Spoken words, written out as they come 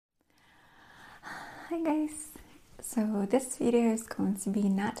Hi guys, so this video is going to be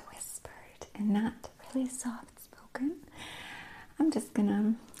not whispered and not really soft spoken. I'm just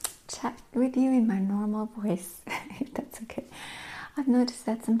gonna chat with you in my normal voice, if that's okay. I've noticed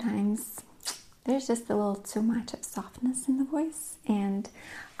that sometimes there's just a little too much of softness in the voice, and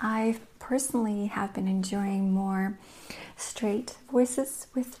I personally have been enjoying more straight voices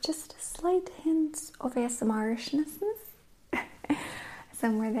with just slight hints of ASMR-ishness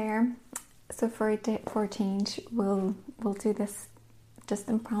somewhere there. So for a change, we'll do this just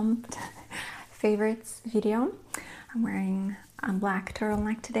impromptu favorites video. I'm wearing a black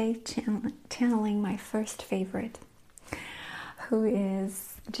turtleneck today, channeling my first favorite, who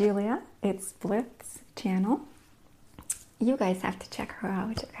is Julia. It's Blitz channel. You guys have to check her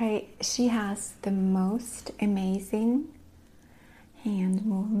out, okay? She has the most amazing hand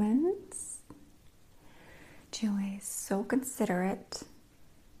movements. Julia is so considerate,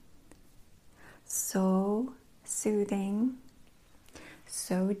 so soothing,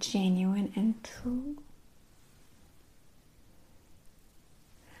 so genuine and true.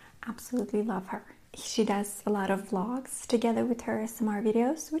 Absolutely love her. She does a lot of vlogs together with her ASMR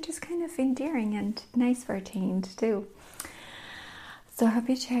videos, which is kind of endearing and nice for a change too. So I hope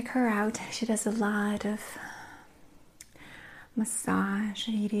you check her out. She does a lot of massage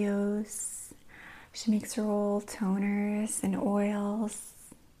videos. She makes her own toners and oils.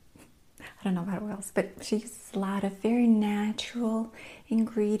 I don't know about oils, but she uses a lot of very natural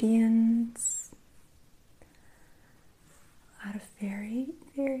ingredients. A lot of very,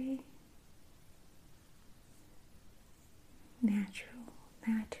 very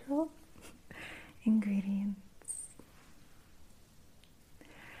natural ingredients.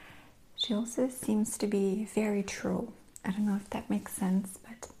 She also seems to be very true. I don't know if that makes sense,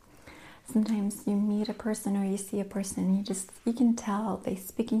 but sometimes you meet a person or you see a person, you can tell they're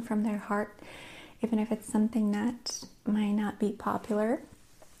speaking from their heart, even if it's something that might not be popular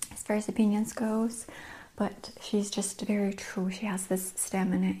as far as opinions goes. But she's just very true. She has this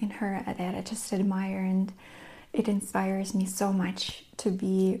stamina in her that I just admire, and it inspires me so much to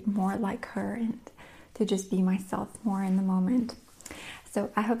be more like her and to just be myself more in the moment.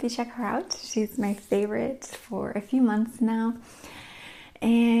 So I hope you check her out. She's my favorite for a few months now,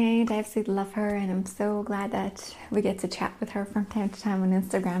 and I absolutely love her, and I'm so glad that we get to chat with her from time to time on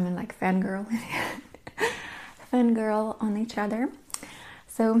Instagram and like fangirl on each other.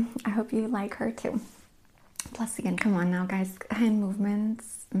 So I hope you like her too. Plus, again, come on now, guys, hand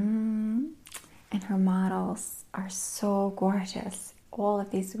movements and her models are so gorgeous. All of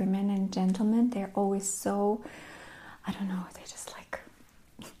these women and gentlemen, they're always so, I don't know, they just like,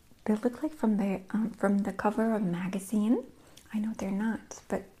 they look like from the cover of a magazine. I know they're not,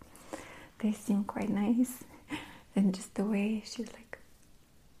 but they seem quite nice. And just the way she's like,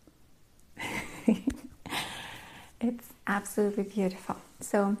 it's absolutely beautiful.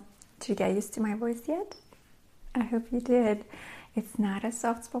 So, did you get used to my voice yet? I hope you did. It's not a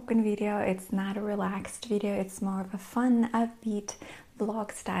soft-spoken video. It's not a relaxed video. It's more of a fun, upbeat,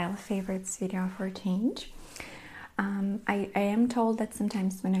 vlog-style favorites video for a change. I am told that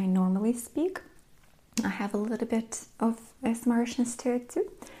sometimes when I normally speak, I have a little bit of ASMR-ishness to it too.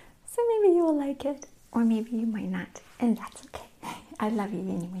 So maybe you will like it, or maybe you might not, and that's okay. I love you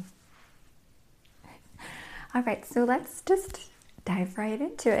anyway. Alright, so let's just dive right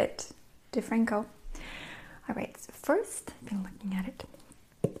into it. DeFranco. Alright, so first, I've been looking at it.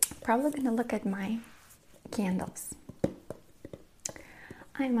 Probably gonna look at my candles.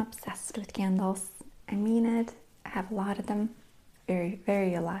 I'm obsessed with candles. I mean it. I have a lot of them. Very,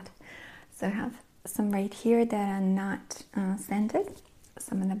 very a lot. So I have some right here that are not scented.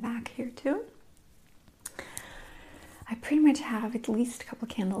 Some in the back here too. I pretty much have at least a couple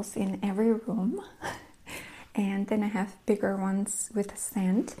candles in every room. And then I have bigger ones with a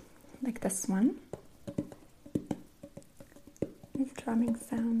scent, like this one. These drumming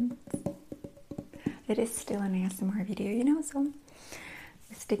sounds. It is still an ASMR video, you know, so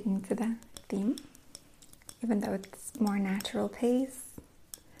we're sticking to the theme, even though it's more natural pace.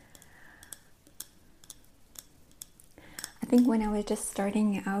 I think when I was just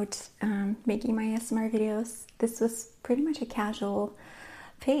starting out making my ASMR videos, this was pretty much a casual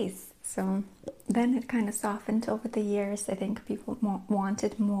pace. So then it kind of softened over the years. I think people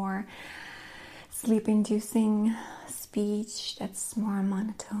wanted more sleep-inducing speech that's more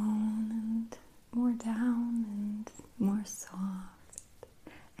monotone and more down and more soft,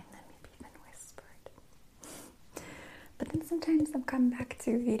 and then maybe even whispered. But then sometimes I've come back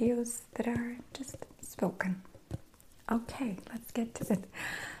to videos that are just spoken. Okay, let's get to it.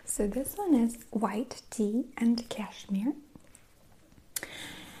 So this one is white tea and cashmere.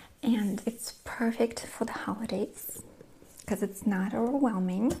 And it's perfect for the holidays because it's not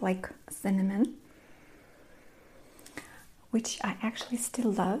overwhelming like cinnamon, which I actually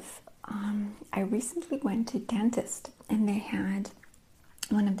still love. I recently went to dentist and they had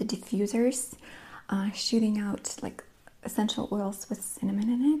one of the diffusers shooting out like essential oils with cinnamon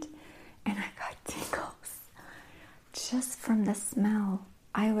in it, and I got tingles just from the smell.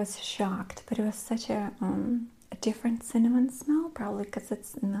 I was shocked, but it was such a different cinnamon smell, probably because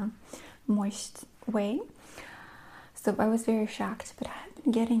it's in a moist way. So I was very shocked, but I've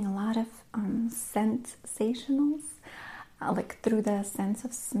been getting a lot of sensationals, like through the sense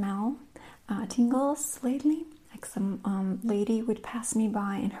of smell, tingles lately. Like some lady would pass me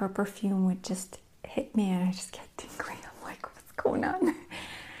by and her perfume would just hit me and I just get tingly. I'm like, what's going on?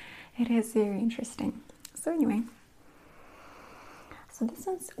 It is very interesting. So anyway, so this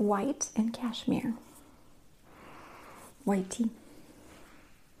one's white and cashmere. White tea.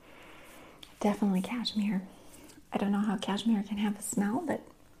 Definitely cashmere. I don't know how cashmere can have a smell, but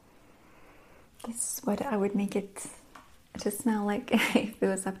this is what I would make it to smell like if it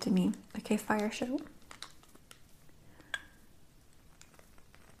was up to me. Okay, fire show.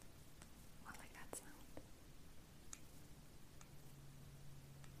 I like that sound.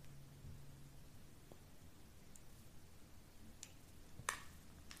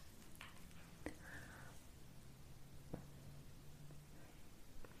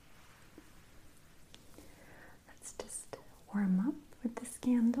 Let's just warm up with this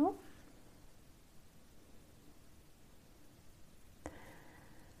candle.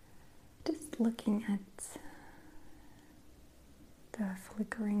 Just looking at the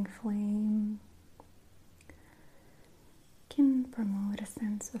flickering flame can promote a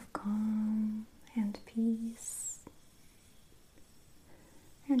sense of calm and peace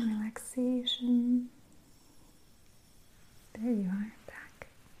and relaxation. There you are, back.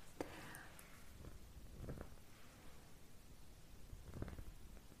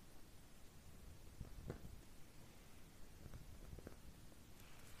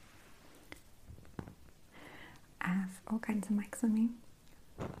 I have all kinds of mics on me.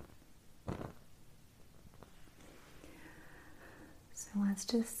 So let's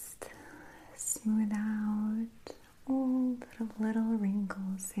just smooth out all the little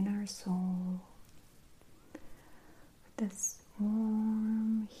wrinkles in our soul with this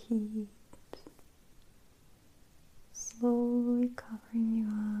warm heat slowly covering you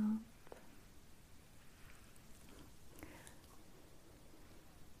up.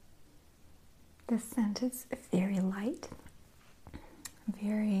 The scent is very light,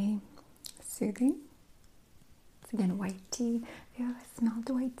 very soothing. It's again white tea. If you ever smelled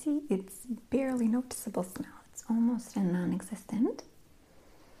white tea, it's barely noticeable smell. It's almost a non-existent.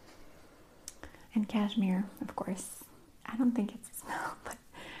 And cashmere, of course, I don't think it's a smell, but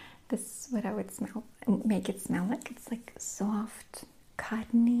this is what I would smell and make it smell like. It's like soft,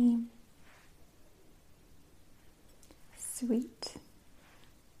 cottony, sweet,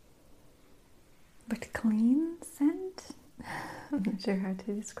 but clean scent. I'm not sure how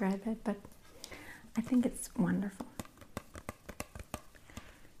to describe it, but I think it's wonderful.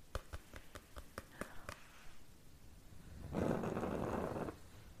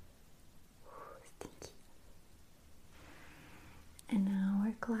 Stinky. And now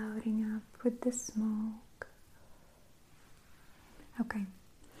we're clouding up with the smoke. Okay.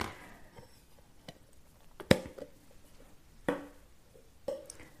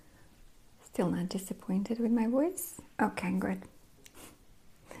 Still not disappointed with my voice? Okay, good.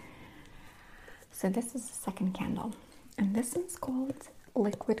 So this is the second candle, and this one's called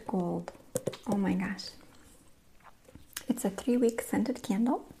Liquid Gold. Oh my gosh. It's a 3-week scented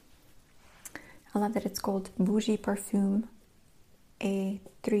candle. I love that it's called Bougie Parfum et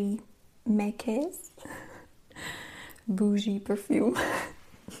 3 Meques. Bougie Perfume.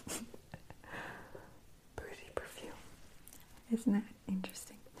 Bougie Perfume. Isn't that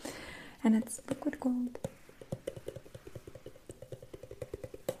interesting? And it's liquid gold.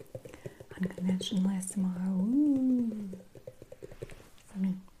 Unconventional ASMR. Ooh. For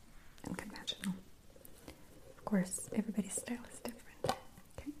me, unconventional. Of course, everybody's style is different.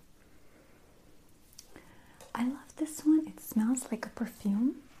 Okay. I love this one. It smells like a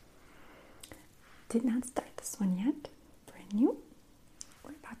perfume. Did not start this one yet. Brand new.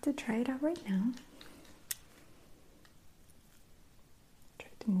 We're about to try it out right now. Try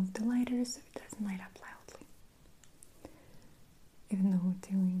to move the lighter so it doesn't light up loudly. Even though we're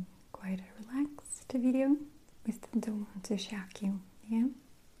doing quite a relaxed video, we still don't want to shock you, yeah?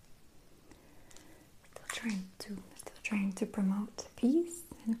 Still trying to promote peace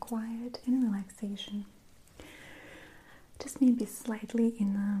and quiet and relaxation. just maybe slightly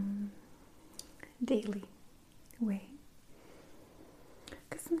in a daily way.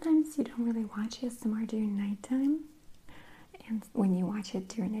 Because sometimes you don't really watch ASMR during nighttime, and when you watch it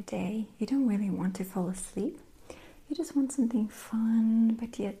during the day, you don't really want to fall asleep. You just want something fun,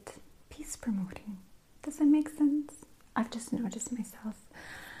 but yet peace promoting. Does that make sense? I've just noticed myself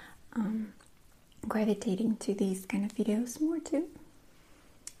gravitating to these kind of videos more too.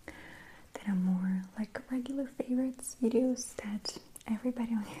 That are more like regular favorites videos that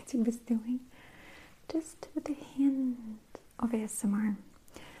everybody on YouTube is doing. Just with a hint of ASMR.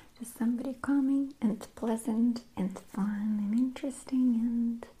 Just somebody calming and pleasant and fun and interesting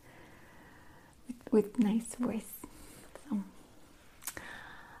and with nice voice. So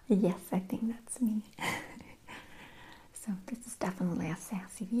yes, I think that's me. So this is definitely a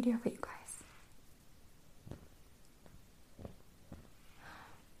sassy video for you guys.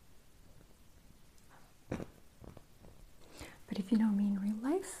 But if you know me in real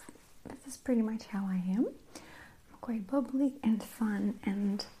life, this is pretty much how I am. I'm quite bubbly and fun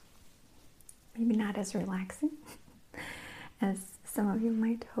and maybe not as relaxing as some of you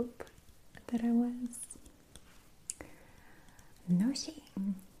might hope that I was. No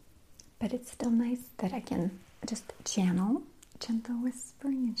shame. But it's still nice that I can just channel gentle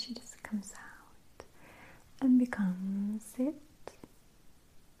whispering and she just comes out and becomes it.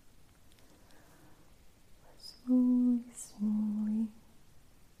 Smoothly.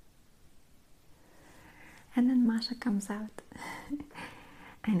 And then Masha comes out.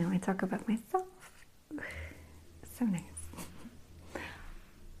 I know I talk about myself. So nice. I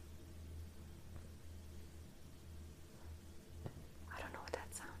don't know what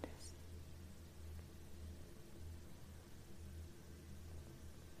that sound is.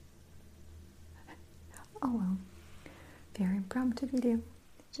 Oh well. Very impromptu video.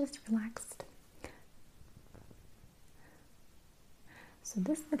 Just relaxed. So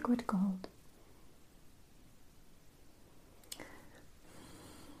this liquid gold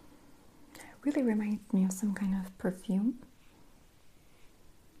really reminds me of some kind of perfume.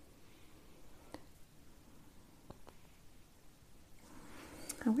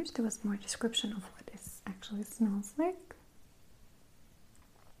 I wish there was more description of what this actually smells like.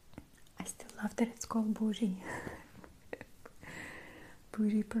 I still love that it's called Bougie.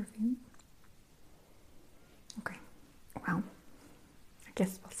 Bougie perfume. Okay, well, I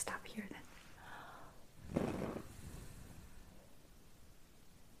guess we'll stop here then.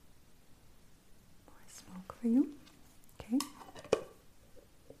 More smoke for you. Okay.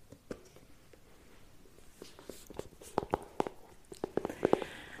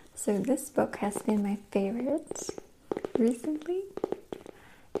 So this book has been my favorite recently,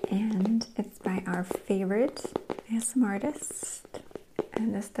 and it's by our favorite ASMR artist,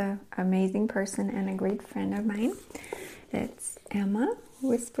 and it's the amazing person and a great friend of mine. It's Emma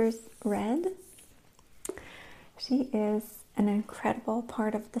Whispers Red. She is an incredible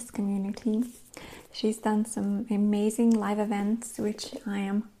part of this community. She's done some amazing live events, which I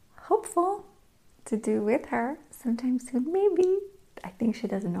am hopeful to do with her sometime soon, maybe. I think she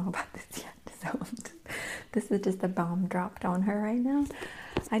doesn't know about this yet, so this is just a bomb dropped on her right now.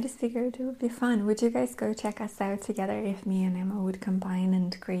 I just figured it would be fun. Would you guys go check us out together if me and Emma would combine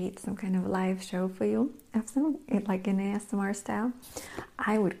and create some kind of live show for you? Have some, like in ASMR style?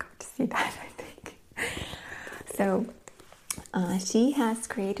 I would go to see that, I think. So she has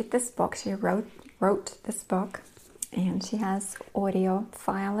created this book. She wrote this book, and she has audio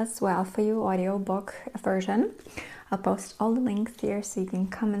file as well for you, audio book version. I'll post all the links here so you can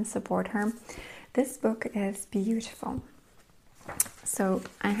come and support her. This book is beautiful. So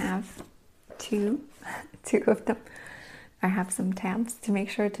I have two of them. I have some tabs to make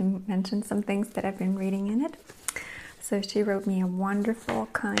sure to mention some things that I've been reading in it. So she wrote me a wonderful,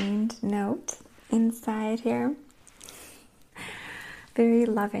 kind note inside here. Very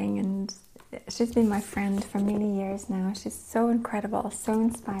loving, and she's been my friend for many years now. She's so incredible, so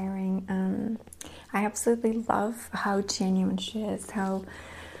inspiring. I absolutely love how genuine she is, how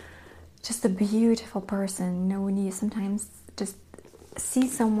just a beautiful person. You know, when you sometimes just see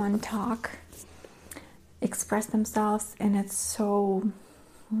someone talk, express themselves, and it's so,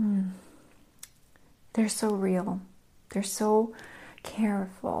 they're so real. They're so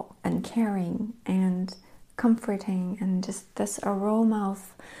careful and caring and comforting, and just this aroma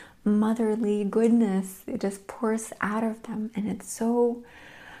of motherly goodness, it just pours out of them, and it's so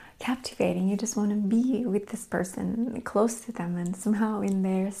captivating. You just want to be with this person, close to them, and somehow in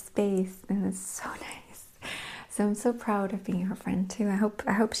their space, and it's so nice. So I'm so proud of being her friend too. I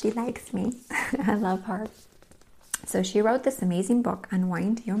hope she likes me. I love her. So she wrote this amazing book,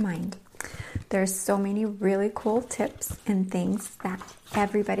 Unwind Your Mind. There's so many really cool tips and things that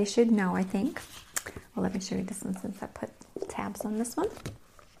everybody should know, I think. Well, let me show you this one since I put tabs on this one.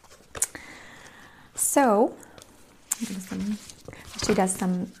 So, she does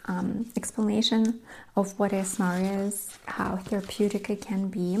some explanation of what ASMR is, how therapeutic it can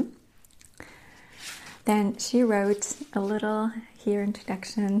be. Then she wrote a little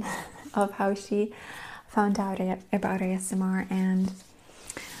introduction of how she found out about ASMR, and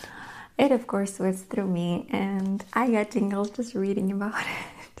it of course was through me, and I got tingles just reading about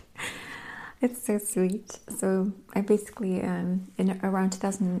it. It's so sweet. So I basically, in around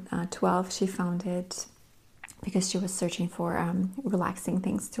 2012, she found it because she was searching for relaxing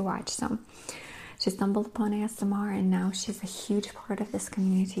things to watch. So she stumbled upon ASMR, and now she's a huge part of this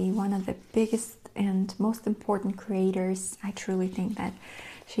community, one of the biggest and most important creators. I truly think that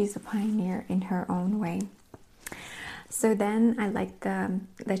she's a pioneer in her own way. So then I like the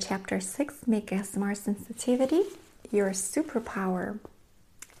chapter 6, Make ASMR Sensitivity Your Superpower.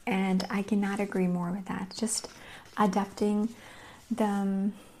 And I cannot agree more with that. Just adapting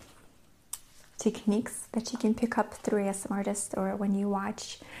the techniques that you can pick up through ASMR artists, or when you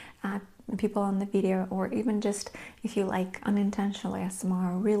watch people on the video, or even just if you like unintentional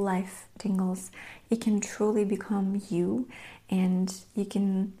ASMR or real life tingles, it can truly become you, and you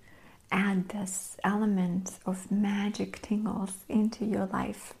can add this element of magic tingles into your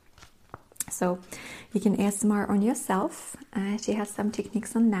life. So you can ASMR on yourself. She has some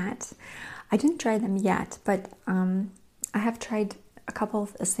techniques on that. I didn't try them yet, but I have tried a couple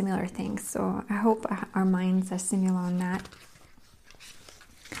of similar things. So I hope our minds are similar on that.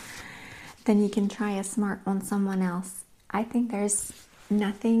 Then you can try ASMR on someone else. I think there's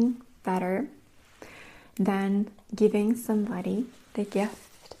nothing better than giving somebody the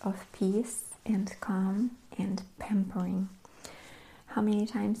gift of peace and calm and pampering. How many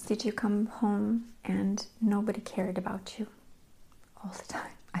times did you come home and nobody cared about you? All the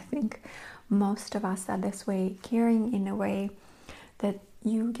time. I think most of us are this way, caring in a way that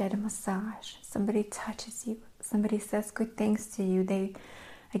you get a massage, somebody touches you, somebody says good things to you, they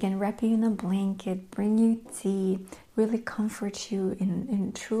again wrap you in a blanket, bring you tea, really comfort you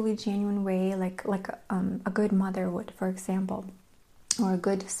in truly genuine way, like a good mother would, for example, or a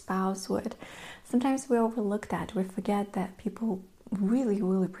good spouse would. Sometimes we overlook that. We forget that people really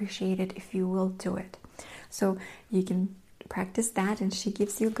will appreciate it if you will do it. So you can practice that, and she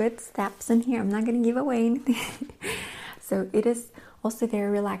gives you good steps in here. I'm not going to give away anything. So it is also very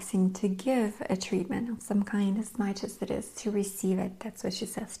relaxing to give a treatment of some kind as much as it is to receive it. That's what she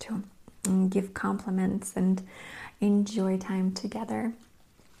says too. And give compliments and enjoy time together.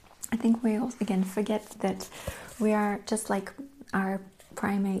 I think we also again forget that we are just like our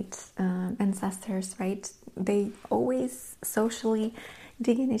primate ancestors, right? They always socially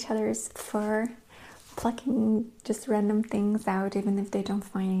dig in each other's fur, plucking just random things out, even if they don't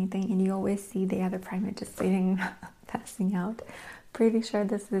find anything, and you always see the other primate just sitting, passing out. Pretty sure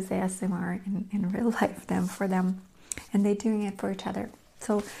this is ASMR in real life for them, and they're doing it for each other.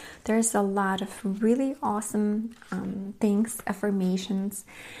 So there's a lot of really awesome things, affirmations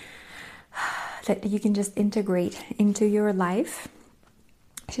that you can just integrate into your life.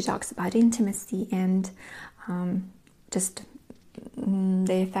 She talks about intimacy and just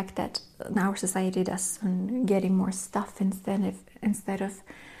the effect that our society does on getting more stuff instead of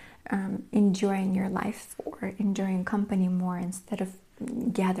enjoying your life or enjoying company more, instead of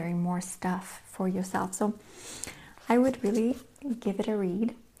gathering more stuff for yourself. So I would really give it a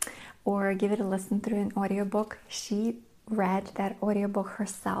read or give it a listen through an audiobook. She read that audiobook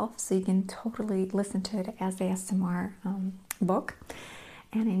herself, so you can totally listen to it as a ASMR book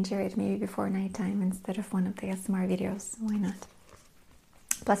and enjoy it maybe before nighttime instead of one of the ASMR videos. Why not?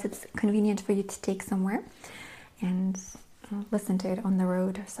 Plus it's convenient for you to take somewhere and listen to it on the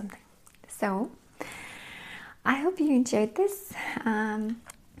road or something. So I hope you enjoyed this. I'm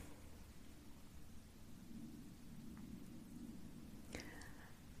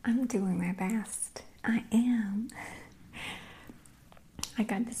doing my best. I am. I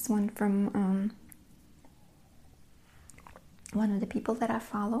got this one from one of the people that I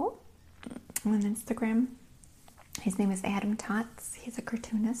follow on Instagram. His name is Adam Tots. He's a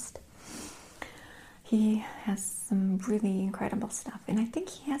cartoonist. He has some really incredible stuff, and I think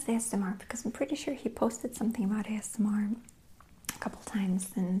he has ASMR because I'm pretty sure he posted something about ASMR a couple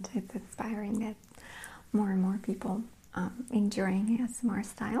times, and it's inspiring that more and more people enjoying ASMR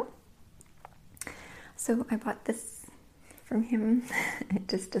style. So I bought this from him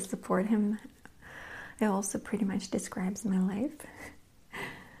just to support him. It also pretty much describes my life.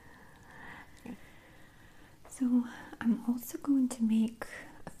 So I'm also going to make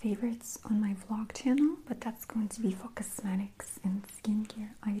a favorites on my vlog channel, but that's going to be for cosmetics and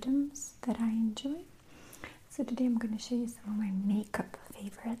skincare items that I enjoy. So today I'm going to show you some of my makeup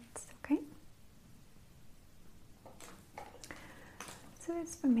favorites, okay? So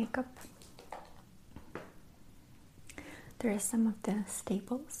as for makeup, there are some of the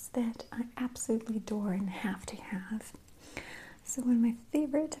staples that I absolutely adore and have to have. So one of my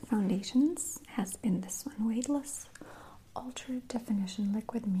favorite foundations has been this one, Weightless Ultra Definition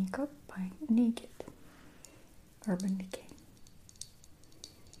Liquid Makeup by Naked Urban Decay.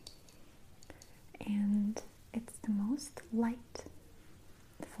 And it's the most light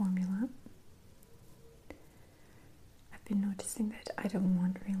formula. I've been noticing that I don't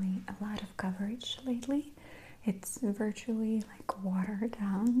want really a lot of coverage lately. It's virtually like watered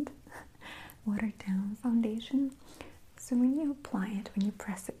down foundation. So when you apply it, when you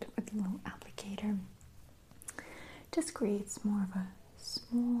press it with a little applicator, it just creates more of a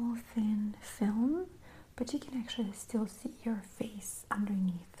small, thin film, but you can actually still see your face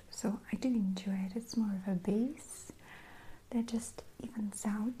underneath. So I do enjoy it. It's more of a base that just evens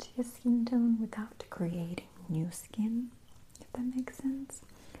out your skin tone without creating new skin, if that makes sense.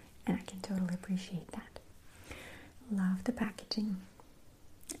 And I can totally appreciate that. Love the packaging.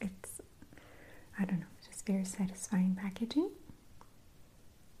 It's, I don't know, just very satisfying packaging.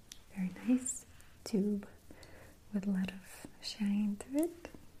 Very nice tube with a lot of shine to it.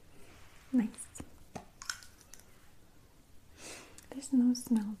 Nice. There's no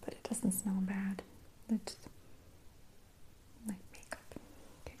smell, but it doesn't smell bad. It's like makeup.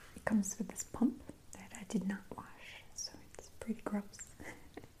 Okay. It comes with this pump that I did not wash, so it's pretty gross.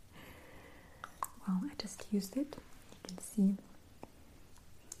 Well, I just used it. You can see.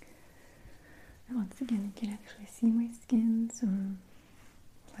 And once again, you can actually see my skin, some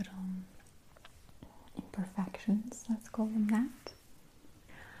little imperfections, let's call them that.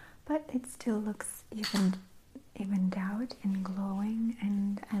 But it still looks evened out and glowing,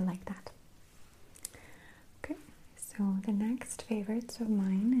 and I like that. Okay, so the next favorites of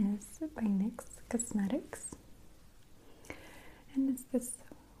mine is by NYX Cosmetics, and it's this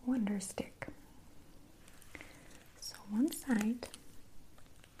Wonder Stick. So one side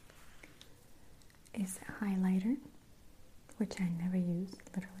is a highlighter, which I never use,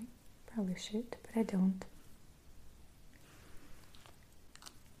 literally. Probably should, but I don't.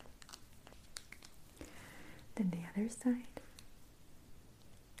 Then the other side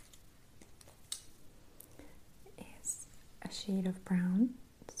is a shade of brown.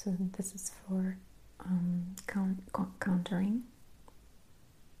 So this is for contouring.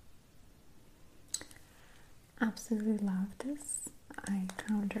 Absolutely love this. I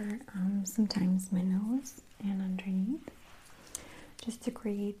contour sometimes my nose and underneath, just to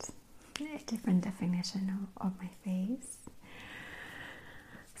create a different definition of my face,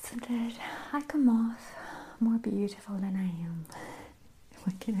 so that I come off more beautiful than I am.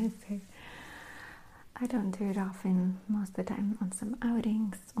 What can I say? I don't do it often. Most of the time on some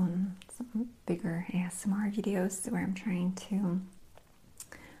outings, on some bigger ASMR videos where I'm trying to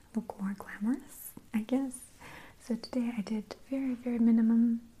look more glamorous, I guess. So today I did very, very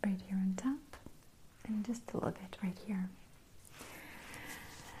minimum right here on top, and just a little bit right here.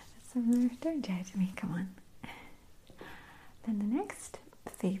 So don't judge me, come on. Then the next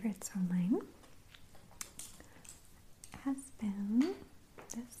favorites of mine has been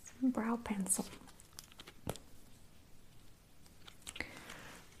this brow pencil.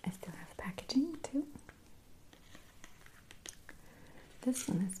 I still have packaging too. This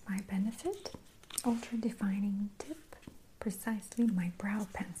one is by Benefit Ultra Defining Tip, Precisely My Brow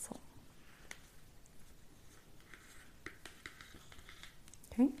Pencil.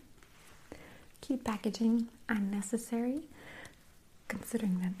 Okay, cute packaging, unnecessary,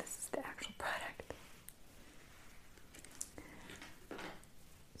 considering that this is the actual product.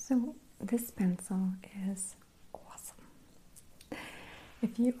 So this pencil is awesome.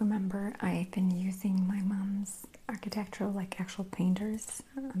 If you remember, I've been using my mom's architectural, like actual painter's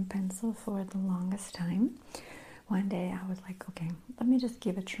pencil for the longest time. One day I was like, okay, let me just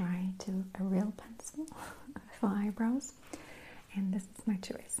give a try to a real pencil for eyebrows. And this is my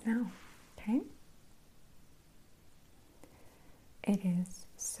choice now, okay? It is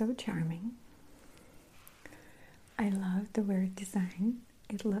so charming. I love the weird design.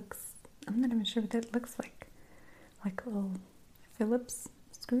 It looks, I'm not even sure what that looks like a little Phillips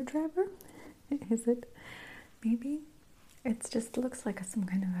screwdriver. Is it? Maybe. It just looks like some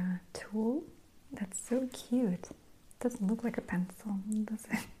kind of a tool. That's so cute. It doesn't look like a pencil, does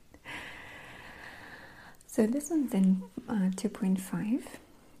it? So this one's in 2.5,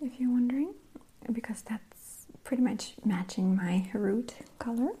 if you're wondering, because that's pretty much matching my root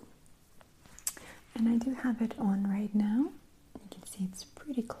color. And I do have it on right now. You can see it's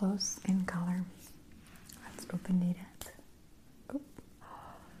pretty close in color. Let's open it. Oh,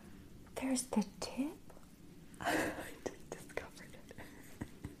 there's the tip. I just discovered it.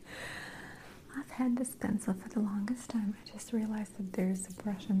 I've had this pencil for the longest time. I just realized that there's a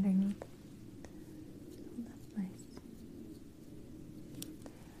brush underneath. Oh, that's nice.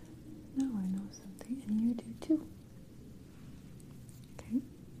 Now I know something, and you do too. Okay,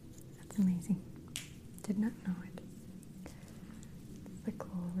 that's amazing. Did not know it. It's like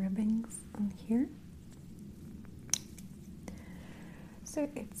little ribbons on here. So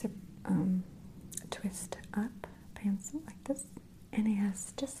it's a twist up pencil like this, and it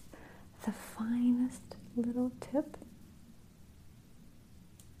has just the finest little tip.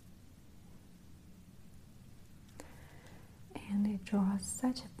 And it draws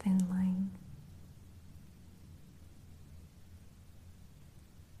such a thin line.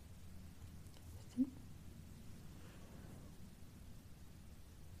 See?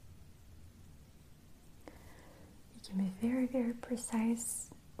 You can be very, very precise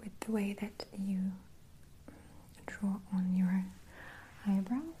with the way that you draw on your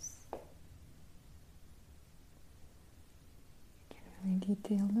eyebrows. You can really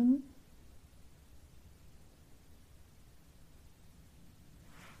detail them.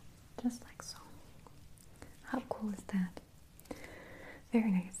 Just like so. How cool is that?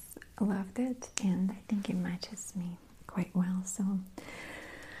 Very nice. I loved it, and I think it matches me quite well, so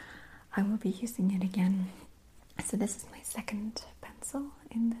I will be using it again. So this is my second pencil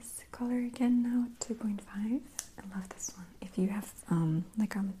in this color again now, 2.5. I love this one. If you have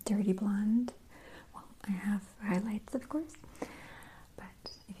like a dirty blonde, well, I have highlights of course,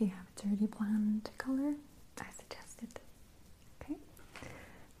 but if you have a dirty blonde color, I suggest it. Okay,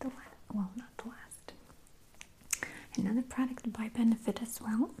 well, not the last. Another product by Benefit as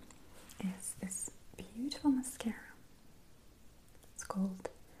well is this beautiful mascara. It's called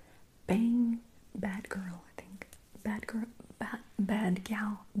Bang Bad Girl, I think. Bad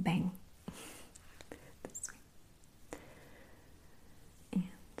Gal Bang. This way. And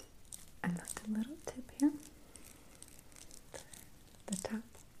I love the little tip here. The top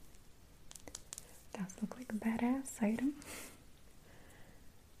does look like a badass item.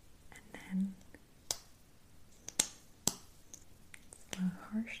 And it's a little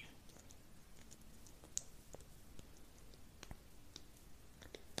harsh.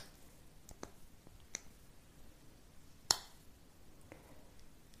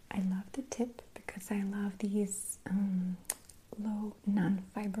 I love the tip because I love these low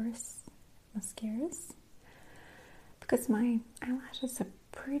non-fibrous mascaras because my eyelashes are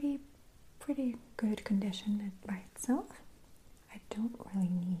pretty good condition by itself. I don't really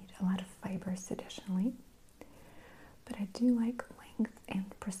need a lot of fibers additionally, but I do like length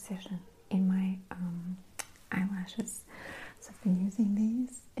and precision in my eyelashes. So I've been using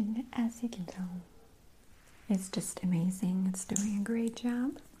these, and as you can tell, it's just amazing. It's doing a great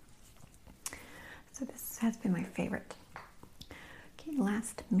job. So this has been my favorite. Okay,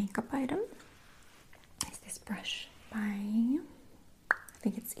 last makeup item is this brush by, I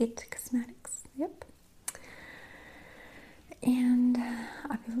think it's It Cosmetics. Yep. And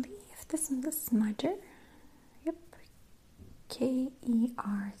I believe this is the smudger. Yep.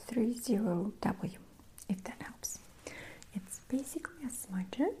 KER30W, if that helps. It's basically a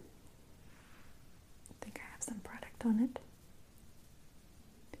smudger. I think I have some product on it.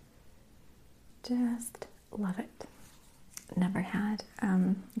 Just love it. Never had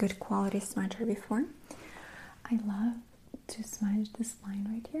good quality smudger before. I love to smudge this line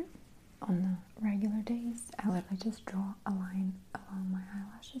right here. On the regular days, I literally just draw a line along my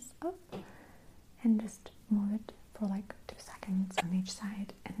eyelashes up and just move it for like 2 seconds on each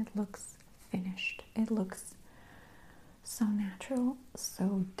side, and it looks finished. It looks so natural,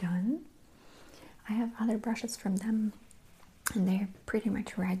 so done. I have other brushes from them, and they're pretty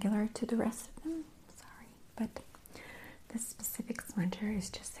much regular to the rest of them. Sorry, but this specific smudger is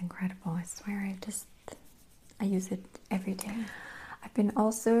just incredible. I swear, I use it every day. I've been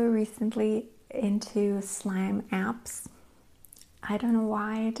also recently into slime apps. I don't know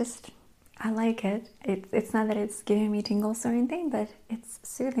why, I like it. It's not that it's giving me tingles or anything, but it's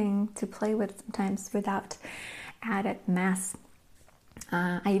soothing to play with sometimes without added mess.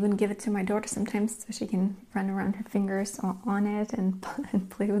 I even give it to my daughter sometimes so she can run around her fingers on it and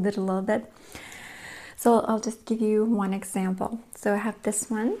play with it a little bit. So I'll just give you one example. So I have this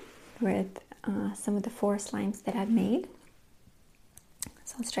one with some of the 4 slimes that I've made.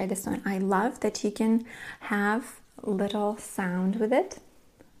 So let's try this one. I love that you can have little sound with it.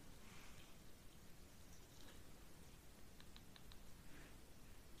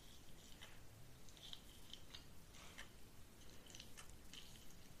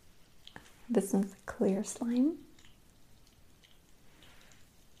 This one's a clear slime.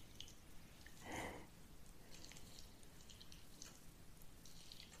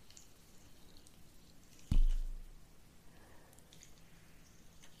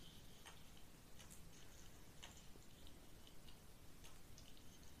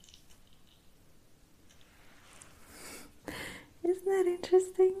 Isn't that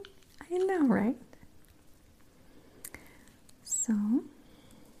interesting? I know, right? So,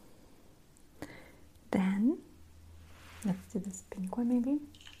 then, let's do this pink one maybe.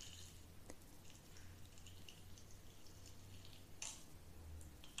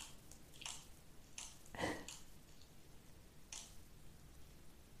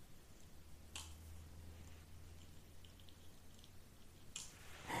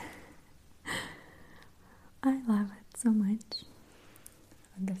 I love it so much.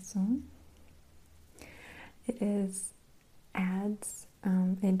 This one, it is ads.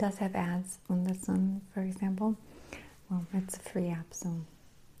 It does have ads on this one, for example. Well, it's a free app, so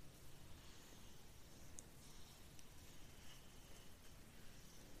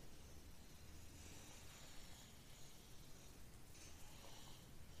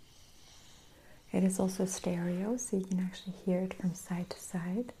it is also stereo, so you can actually hear it from side to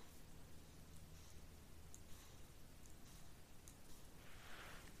side.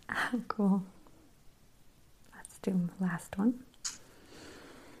 Oh, cool. Let's do the last one.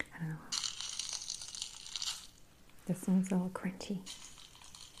 I don't know. This one's a little crunchy.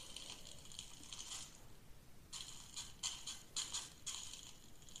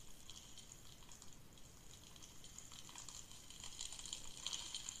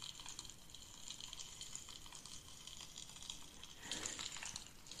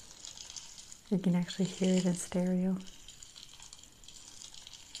 You can actually hear it in stereo.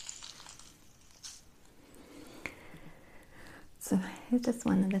 So it's just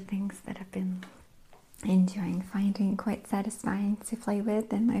one of the things that I've been enjoying, finding quite satisfying to play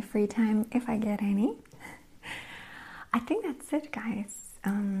with in my free time, if I get any. I think that's it, guys.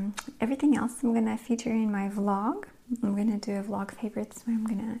 Everything else I'm gonna feature in my vlog. I'm gonna do a vlog favorites where I'm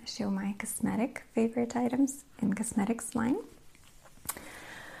gonna show my cosmetic favorite items in cosmetics line.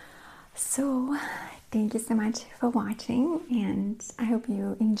 So thank you so much for watching, and I hope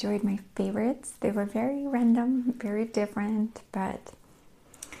you enjoyed my favorites. They were very random, very different,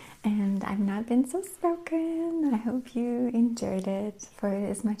 and I've not been so spoken. I hope you enjoyed it for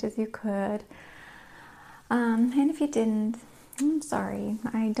as much as you could. And if you didn't, I'm sorry.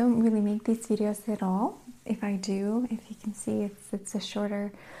 I don't really make these videos at all. If I do, if you can see, it's a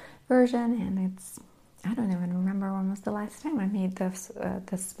shorter version, and I don't even remember when was the last time I made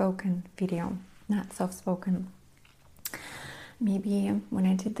the spoken video, not soft-spoken. Maybe when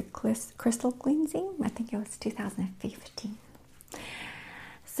I did the crystal cleansing, I think it was 2015.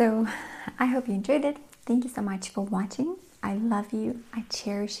 So I hope you enjoyed it. Thank you so much for watching. I love you. I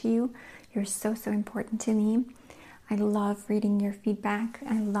cherish you. You're so, so important to me. I love reading your feedback.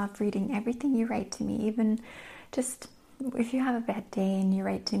 I love reading everything you write to me. Even just if you have a bad day and you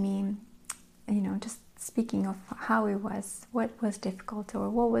write to me, you know, just speaking of how it was, what was difficult or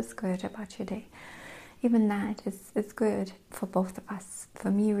what was good about your day. Even that is good for both of us.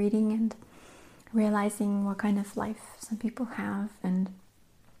 For me, reading and realizing what kind of life some people have, and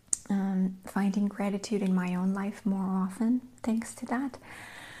finding gratitude in my own life more often thanks to that.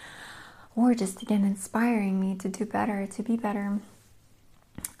 Or just, again, inspiring me to do better, to be better.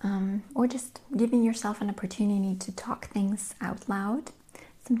 Or just giving yourself an opportunity to talk things out loud.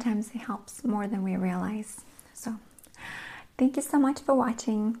 Sometimes it helps more than we realize. So, thank you so much for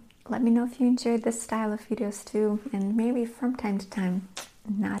watching. Let me know if you enjoyed this style of videos too. And maybe from time to time,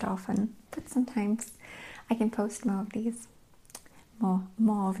 not often, but sometimes I can post more of these.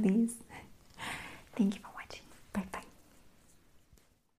 More of these. Thank you for